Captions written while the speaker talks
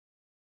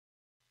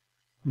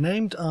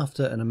Named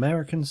after an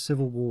American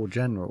Civil War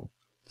general,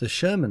 the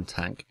Sherman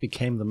tank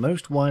became the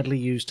most widely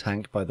used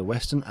tank by the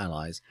Western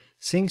Allies,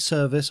 seeing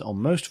service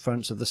on most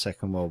fronts of the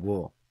Second World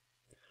War.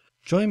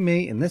 Join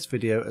me in this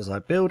video as I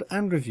build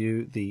and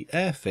review the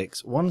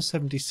Airfix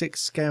 1/76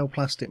 scale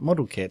plastic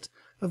model kit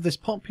of this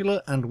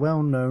popular and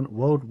well-known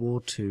World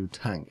War II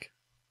tank.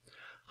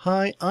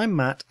 Hi, I'm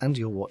Matt and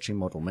you're watching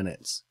Model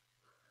Minutes.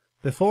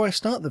 Before I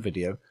start the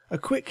video, a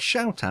quick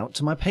shout out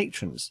to my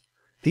patrons.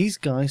 These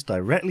guys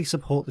directly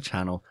support the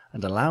channel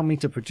and allow me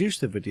to produce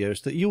the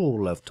videos that you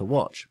all love to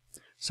watch,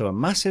 so a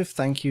massive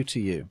thank you to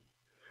you.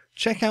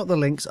 Check out the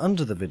links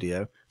under the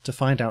video to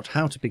find out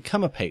how to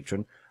become a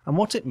patron and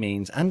what it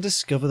means and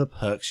discover the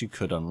perks you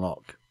could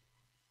unlock.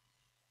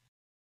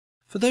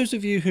 For those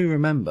of you who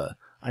remember,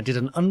 I did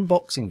an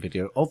unboxing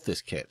video of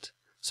this kit,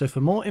 so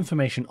for more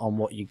information on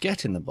what you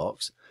get in the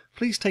box,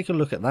 please take a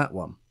look at that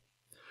one.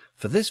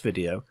 For this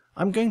video,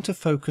 I'm going to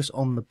focus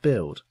on the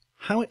build,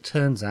 how it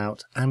turns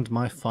out, and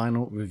my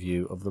final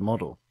review of the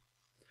model.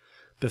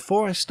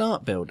 Before I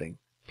start building,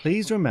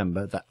 please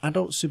remember that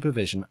adult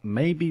supervision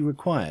may be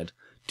required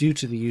due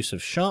to the use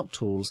of sharp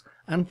tools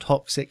and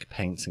toxic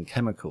paints and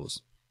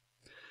chemicals.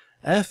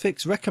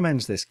 Airfix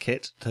recommends this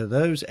kit to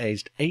those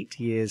aged 8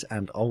 years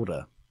and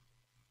older.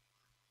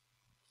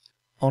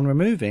 On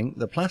removing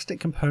the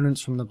plastic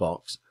components from the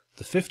box,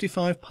 the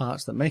 55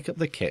 parts that make up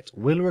the kit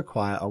will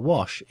require a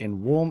wash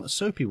in warm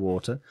soapy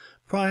water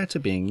prior to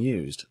being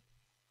used.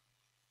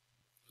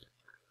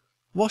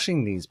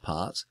 Washing these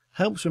parts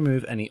helps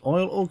remove any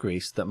oil or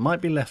grease that might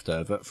be left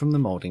over from the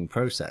moulding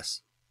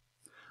process.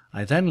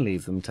 I then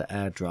leave them to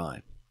air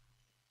dry.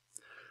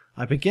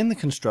 I begin the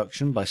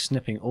construction by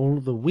snipping all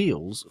the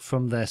wheels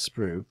from their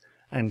sprue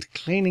and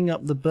cleaning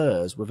up the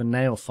burrs with a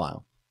nail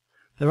file.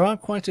 There are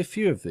quite a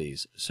few of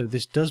these, so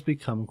this does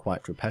become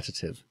quite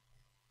repetitive.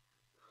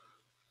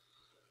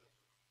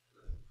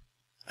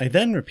 I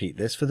then repeat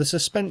this for the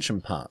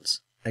suspension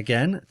parts,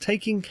 again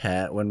taking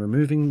care when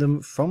removing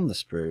them from the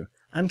sprue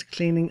and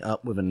cleaning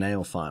up with a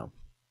nail file.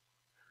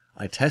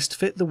 I test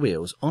fit the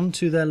wheels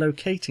onto their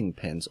locating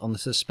pins on the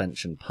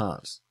suspension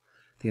parts.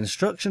 The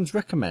instructions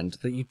recommend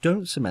that you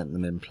don't cement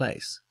them in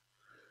place.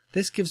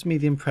 This gives me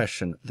the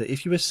impression that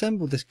if you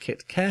assemble this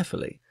kit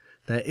carefully,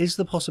 there is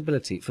the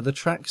possibility for the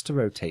tracks to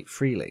rotate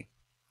freely.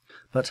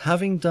 But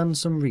having done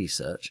some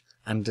research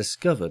and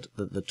discovered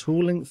that the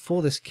tooling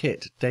for this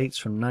kit dates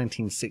from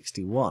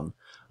 1961,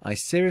 I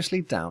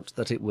seriously doubt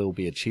that it will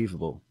be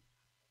achievable.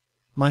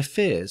 My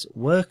fears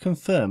were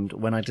confirmed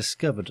when I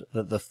discovered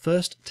that the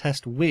first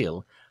test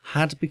wheel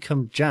had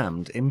become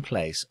jammed in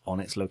place on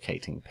its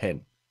locating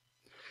pin.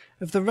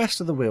 If the rest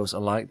of the wheels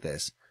are like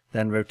this,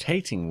 then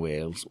rotating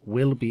wheels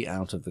will be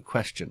out of the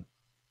question.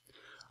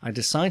 I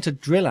decide to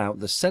drill out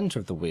the centre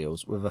of the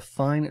wheels with a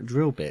fine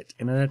drill bit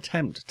in an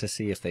attempt to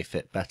see if they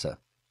fit better.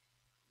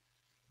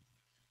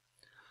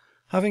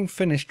 Having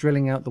finished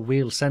drilling out the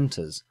wheel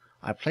centres,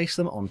 I place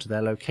them onto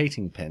their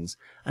locating pins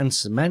and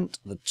cement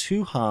the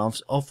two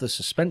halves of the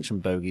suspension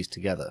bogies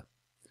together.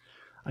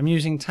 I'm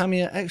using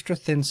Tamiya extra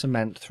thin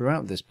cement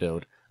throughout this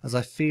build as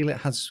I feel it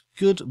has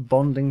good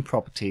bonding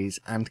properties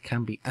and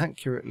can be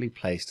accurately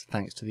placed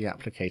thanks to the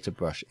applicator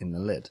brush in the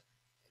lid.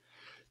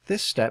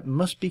 This step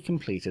must be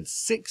completed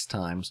 6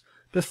 times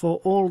before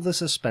all the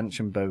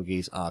suspension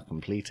bogies are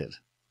completed.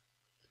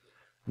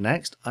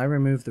 Next, I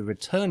remove the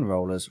return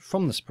rollers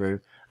from the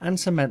sprue and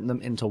cement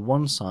them into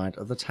one side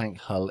of the tank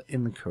hull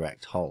in the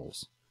correct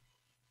holes.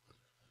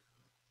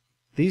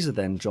 These are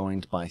then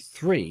joined by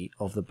 3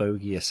 of the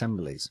bogie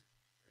assemblies.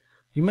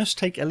 You must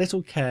take a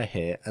little care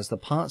here as the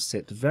parts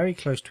sit very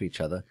close to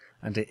each other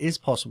and it is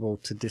possible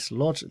to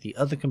dislodge the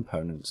other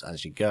components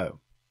as you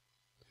go.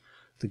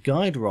 The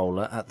guide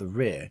roller at the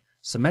rear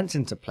cements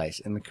into place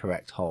in the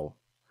correct hole.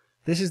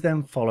 This is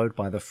then followed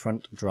by the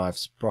front drive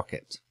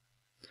sprocket.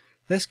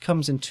 This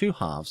comes in 2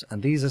 halves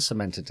and these are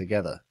cemented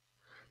together.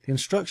 The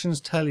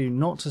instructions tell you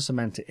not to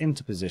cement it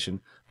into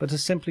position but to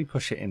simply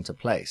push it into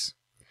place.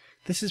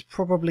 This is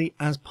probably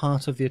as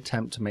part of the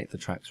attempt to make the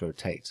tracks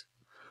rotate.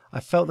 I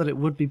felt that it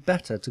would be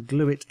better to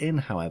glue it in,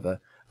 however,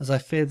 as I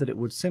feared that it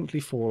would simply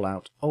fall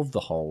out of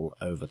the hole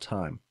over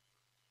time.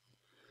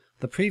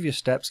 The previous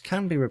steps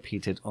can be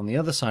repeated on the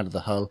other side of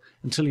the hull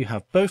until you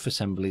have both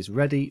assemblies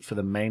ready for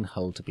the main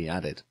hull to be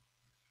added.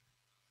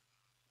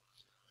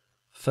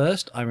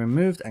 First, I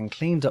removed and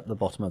cleaned up the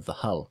bottom of the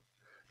hull.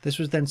 This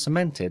was then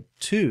cemented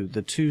to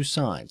the 2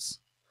 sides.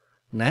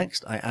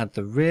 Next, I add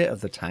the rear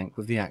of the tank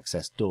with the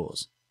access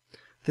doors.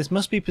 This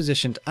must be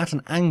positioned at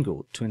an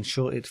angle to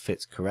ensure it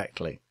fits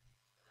correctly.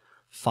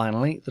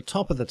 Finally, the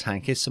top of the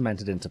tank is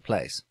cemented into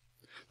place.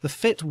 The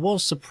fit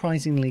was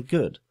surprisingly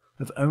good,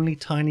 with only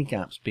tiny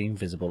gaps being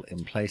visible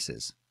in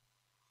places.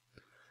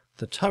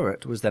 The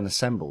turret was then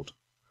assembled.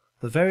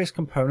 The various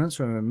components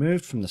were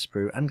removed from the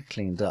sprue and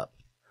cleaned up.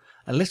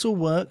 A little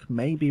work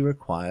may be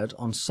required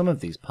on some of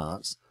these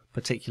parts,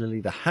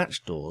 particularly the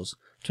hatch doors,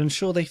 to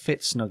ensure they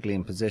fit snugly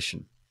in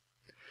position.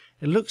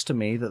 It looks to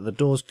me that the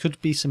doors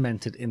could be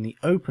cemented in the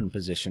open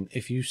position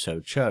if you so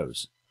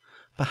chose.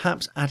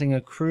 perhaps adding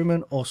a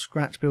crewman or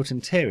scratch-built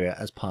interior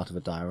as part of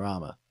a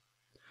diorama.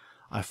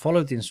 I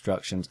followed the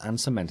instructions and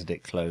cemented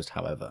it closed,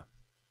 however.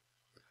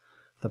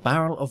 The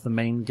barrel of the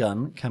main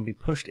gun can be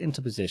pushed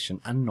into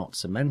position and not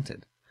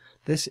cemented.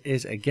 This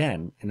is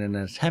again in an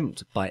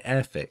attempt by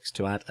Airfix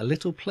to add a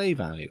little play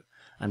value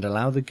and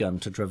allow the gun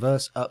to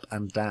traverse up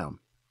and down.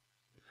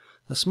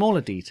 The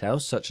smaller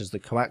details, such as the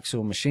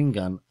coaxial machine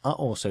gun, are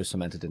also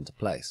cemented into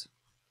place.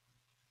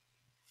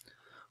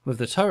 With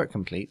the turret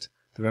complete,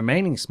 the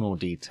remaining small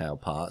detail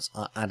parts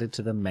are added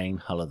to the main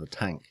hull of the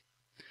tank.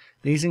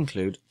 These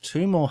include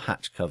 2 more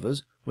hatch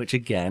covers, which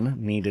again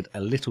needed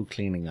a little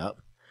cleaning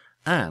up,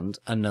 and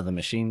another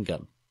machine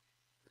gun.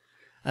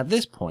 At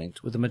this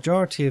point, with the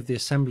majority of the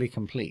assembly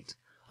complete,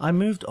 I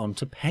moved on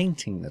to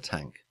painting the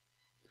tank.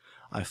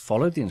 I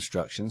followed the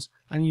instructions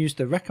and used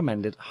the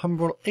recommended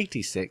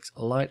M4A2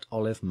 light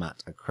olive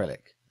matte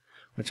acrylic,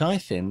 which I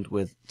thinned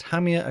with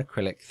Tamiya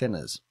acrylic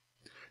thinners.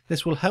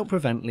 This will help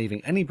prevent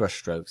leaving any brush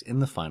strokes in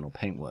the final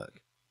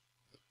paintwork.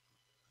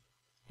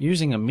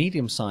 Using a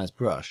medium-sized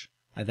brush,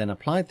 I then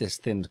applied this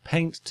thinned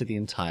paint to the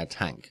entire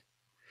tank.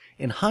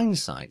 In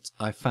hindsight,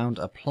 I found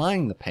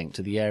applying the paint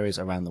to the areas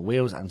around the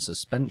wheels and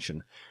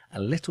suspension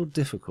a little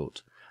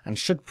difficult, and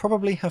should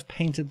probably have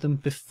painted them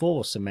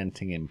before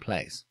cementing in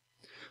place.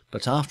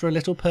 But after a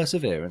little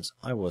perseverance,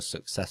 I was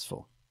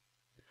successful.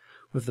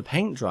 With the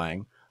paint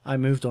drying, I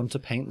moved on to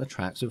paint the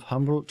tracks with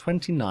Humbrol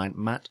 29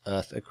 matte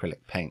earth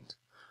acrylic paint.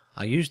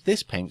 I used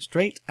this paint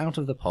straight out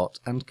of the pot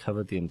and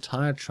covered the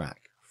entire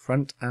track,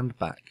 front and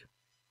back.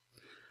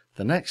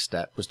 The next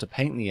step was to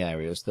paint the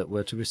areas that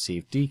were to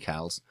receive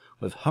decals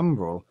with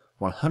Humbrol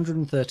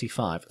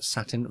 135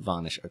 satin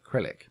varnish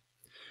acrylic.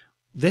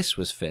 This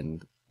was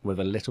thinned with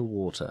a little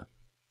water.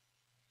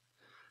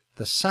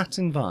 The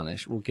satin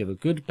varnish will give a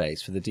good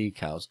base for the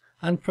decals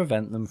and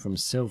prevent them from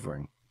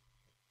silvering.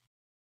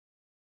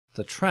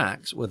 The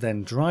tracks were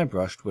then dry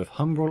brushed with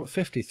Humbrol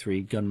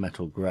 53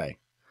 gunmetal grey.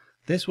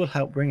 This will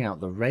help bring out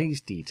the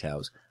raised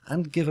details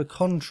and give a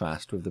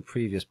contrast with the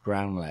previous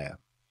brown layer.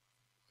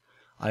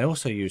 I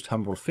also used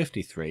Humbrol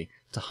 53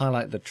 to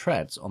highlight the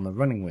treads on the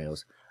running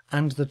wheels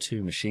and the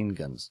 2 machine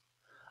guns.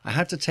 I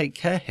had to take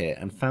care here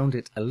and found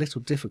it a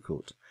little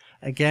difficult,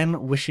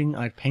 again wishing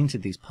I'd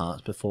painted these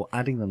parts before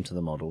adding them to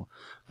the model,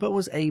 but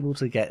was able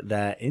to get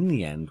there in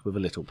the end with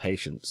a little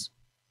patience.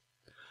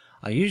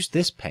 I used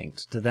this paint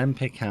to then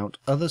pick out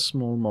other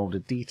small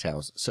moulded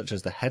details such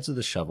as the heads of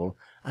the shovel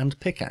and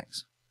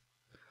pickaxe.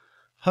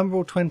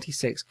 Humbrol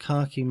 26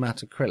 khaki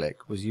matte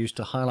acrylic was used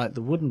to highlight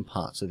the wooden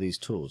parts of these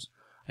tools.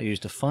 I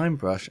used a fine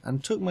brush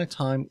and took my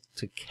time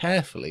to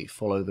carefully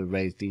follow the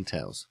raised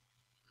details.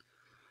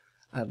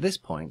 At this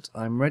point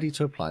I am ready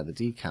to apply the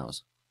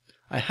decals.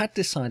 I had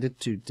decided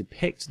to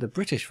depict the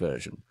British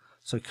version,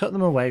 so cut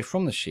them away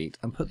from the sheet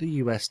and put the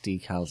US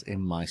decals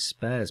in my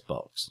spares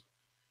box.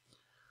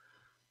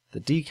 The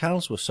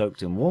decals were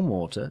soaked in warm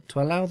water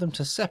to allow them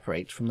to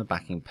separate from the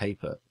backing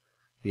paper.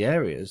 The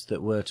areas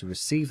that were to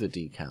receive the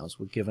decals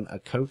were given a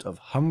coat of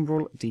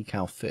Humbrol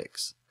Decal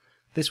Fix.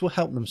 This will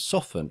help them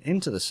soften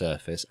into the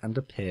surface and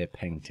appear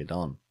painted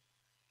on.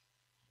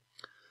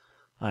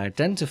 I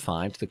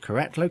identified the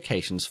correct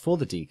locations for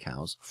the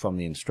decals from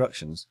the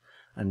instructions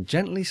and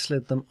gently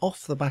slid them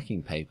off the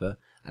backing paper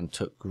and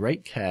took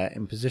great care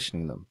in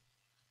positioning them.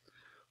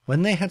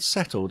 When they had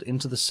settled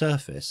into the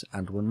surface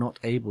and were not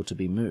able to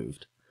be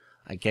moved,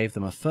 I gave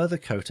them a further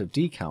coat of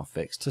decal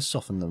fix to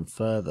soften them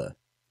further.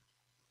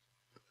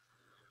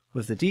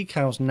 With the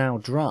decals now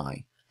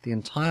dry, the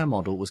entire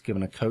model was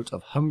given a coat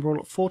of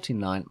Humbrol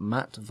 49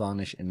 matte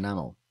varnish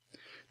enamel.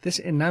 This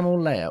enamel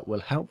layer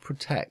will help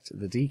protect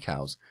the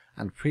decals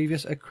and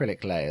previous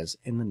acrylic layers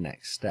in the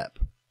next step.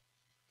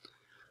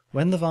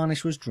 When the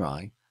varnish was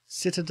dry,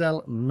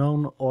 Citadel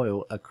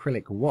non-oil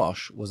acrylic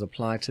wash was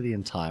applied to the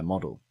entire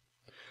model.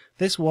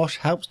 This wash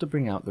helps to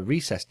bring out the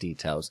recessed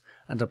details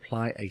and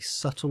apply a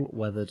subtle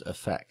weathered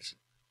effect.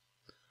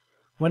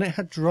 When it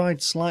had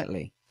dried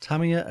slightly,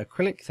 Tamiya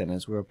acrylic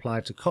thinners were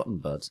applied to cotton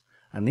buds,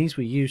 and these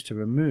were used to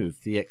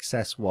remove the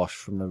excess wash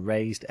from the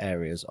raised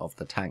areas of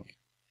the tank.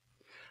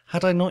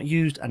 Had I not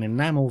used an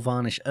enamel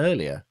varnish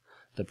earlier,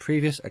 the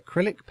previous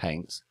acrylic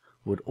paints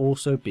would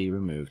also be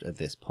removed at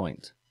this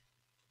point.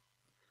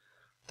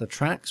 The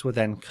tracks were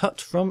then cut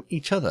from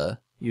each other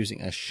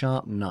using a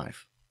sharp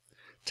knife,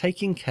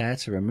 taking care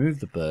to remove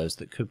the burrs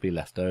that could be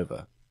left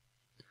over.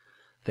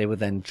 They were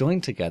then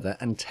joined together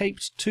and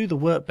taped to the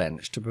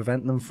workbench to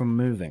prevent them from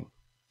moving.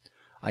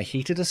 I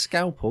heated a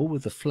scalpel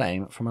with the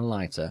flame from a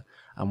lighter,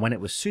 and when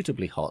it was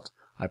suitably hot,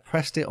 I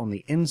pressed it on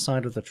the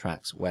inside of the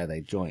tracks where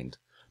they joined,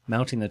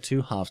 melting the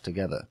two halves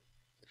together.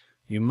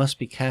 You must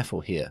be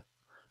careful here,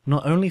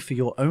 not only for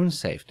your own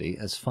safety,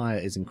 as fire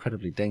is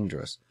incredibly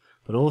dangerous,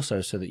 but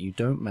also so that you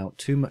don't melt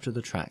too much of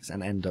the tracks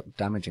and end up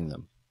damaging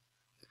them.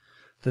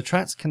 The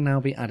tracks can now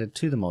be added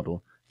to the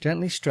model,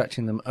 gently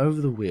stretching them over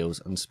the wheels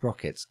and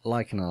sprockets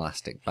like an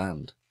elastic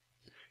band.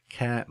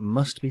 Care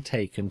must be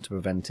taken to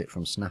prevent it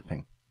from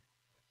snapping.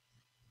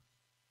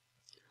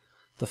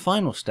 The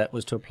final step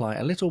was to apply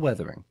a little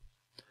weathering.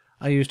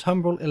 I used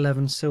Humbrol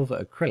 11 silver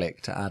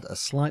acrylic to add a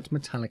slight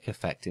metallic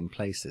effect in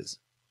places.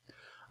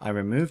 I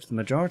removed the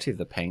majority of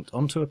the paint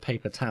onto a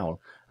paper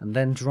towel and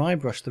then dry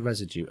brushed the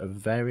residue over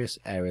various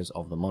areas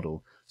of the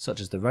model,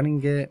 such as the running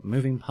gear,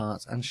 moving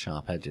parts and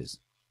sharp edges.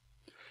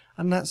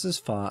 And that's as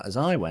far as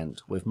I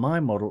went with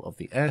my model of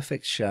the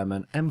Airfix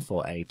Sherman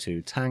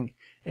M4A2 tank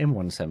in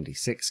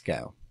 1/76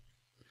 scale.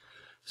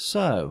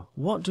 So,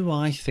 what do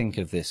I think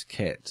of this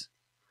kit?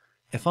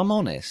 If I'm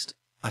honest,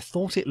 I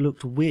thought it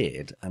looked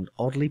weird and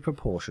oddly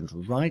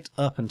proportioned right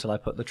up until I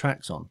put the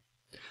tracks on.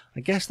 I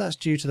guess that's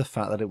due to the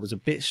fact that it was a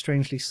bit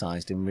strangely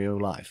sized in real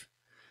life.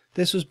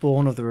 This was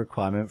born of the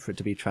requirement for it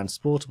to be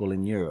transportable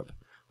in Europe,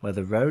 where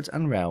the roads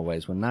and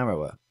railways were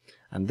narrower,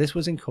 and this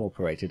was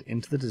incorporated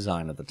into the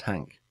design of the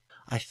tank.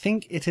 I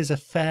think it is a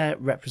fair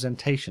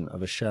representation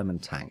of a Sherman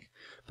tank,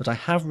 but I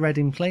have read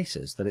in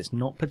places that it's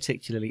not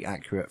particularly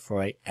accurate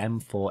for a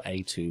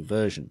M4A2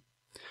 version.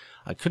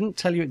 I couldn't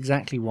tell you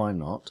exactly why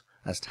not,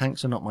 as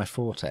tanks are not my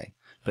forte,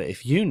 but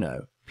if you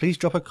know, please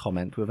drop a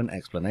comment with an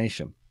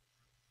explanation.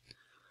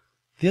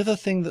 The other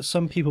thing that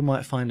some people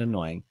might find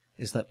annoying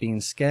is that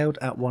being scaled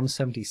at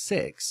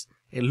 1/76,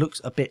 it looks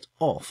a bit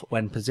off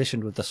when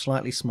positioned with the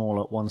slightly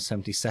smaller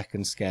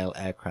 1/72 scale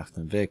aircraft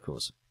and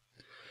vehicles.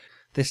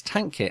 This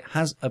tank kit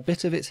has a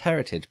bit of its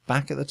heritage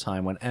back at the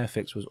time when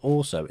Airfix was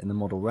also in the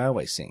model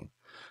railway scene,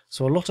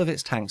 so a lot of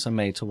its tanks are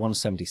made to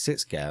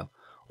 1/76 scale,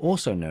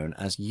 also known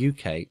as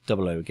UK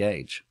 00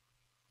 gauge.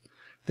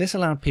 This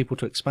allowed people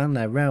to expand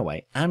their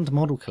railway and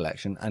model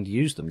collection and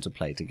use them to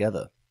play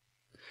together.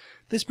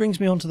 This brings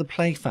me on to the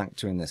play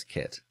factor in this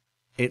kit.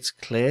 It's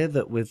clear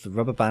that with the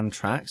rubber band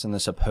tracks and the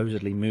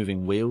supposedly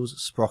moving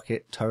wheels,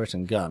 sprocket, turret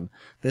and gun,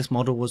 this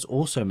model was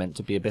also meant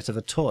to be a bit of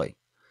a toy.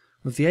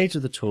 With the age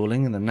of the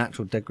tooling and the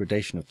natural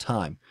degradation of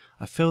time,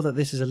 I feel that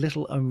this is a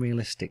little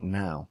unrealistic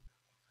now.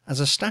 As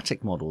a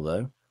static model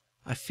though,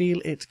 I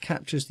feel it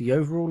captures the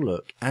overall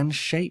look and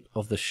shape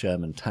of the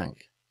Sherman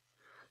tank.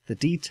 The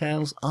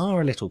details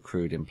are a little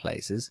crude in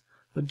places,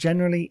 but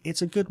generally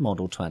it's a good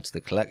model to add to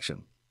the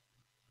collection.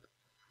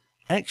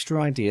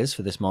 Extra ideas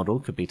for this model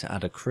could be to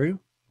add a crew,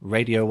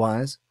 radio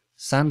wires,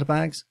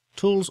 sandbags,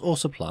 tools or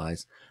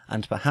supplies,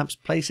 and perhaps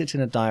place it in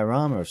a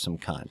diorama of some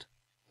kind.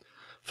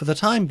 For the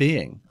time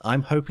being,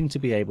 I'm hoping to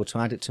be able to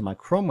add it to my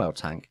Cromwell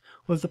tank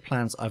with the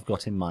plans I've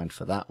got in mind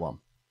for that one.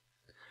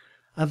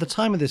 At the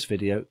time of this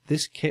video,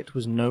 this kit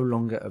was no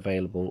longer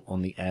available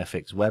on the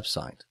Airfix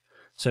website,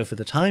 so for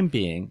the time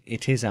being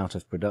it is out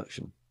of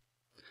production.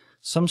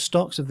 Some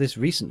stocks of this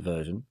recent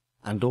version,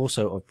 and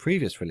also of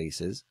previous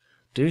releases,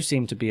 do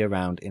seem to be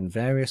around in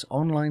various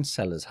online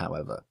sellers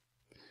however,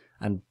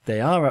 and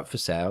they are up for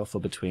sale for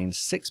between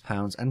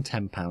 £6 and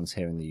 £10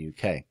 here in the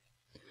UK.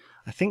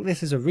 I think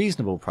this is a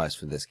reasonable price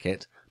for this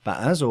kit, but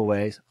as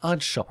always,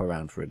 I'd shop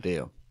around for a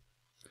deal.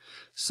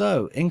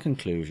 So, in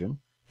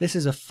conclusion, this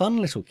is a fun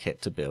little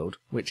kit to build,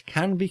 which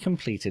can be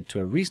completed to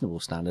a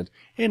reasonable standard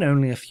in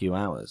only a few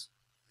hours.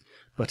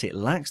 But it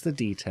lacks the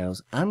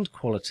details and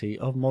quality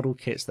of model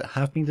kits that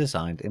have been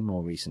designed in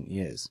more recent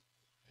years.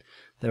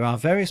 There are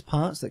various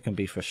parts that can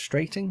be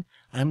frustrating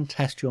and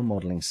test your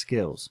modelling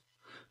skills,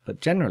 but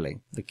generally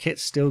the kit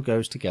still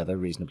goes together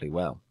reasonably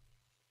well.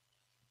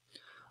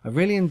 I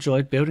really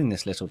enjoyed building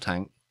this little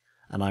tank,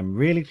 and I'm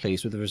really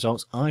pleased with the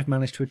results I've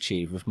managed to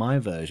achieve with my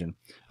version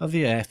of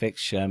the Airfix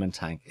Sherman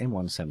tank in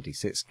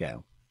 1/76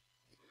 scale.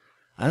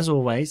 As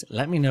always,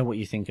 let me know what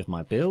you think of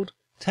my build,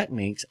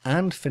 techniques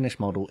and finished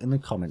model in the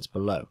comments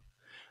below.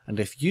 And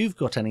if you've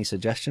got any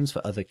suggestions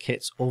for other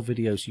kits or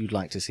videos you'd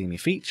like to see me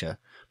feature,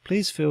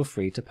 please feel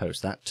free to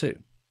post that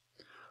too.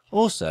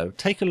 Also,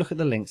 take a look at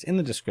the links in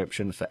the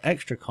description for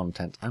extra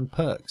content and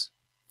perks.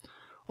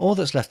 All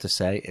that's left to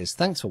say is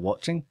thanks for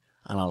watching,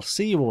 and I'll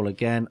see you all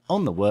again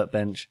on the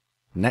workbench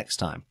next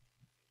time.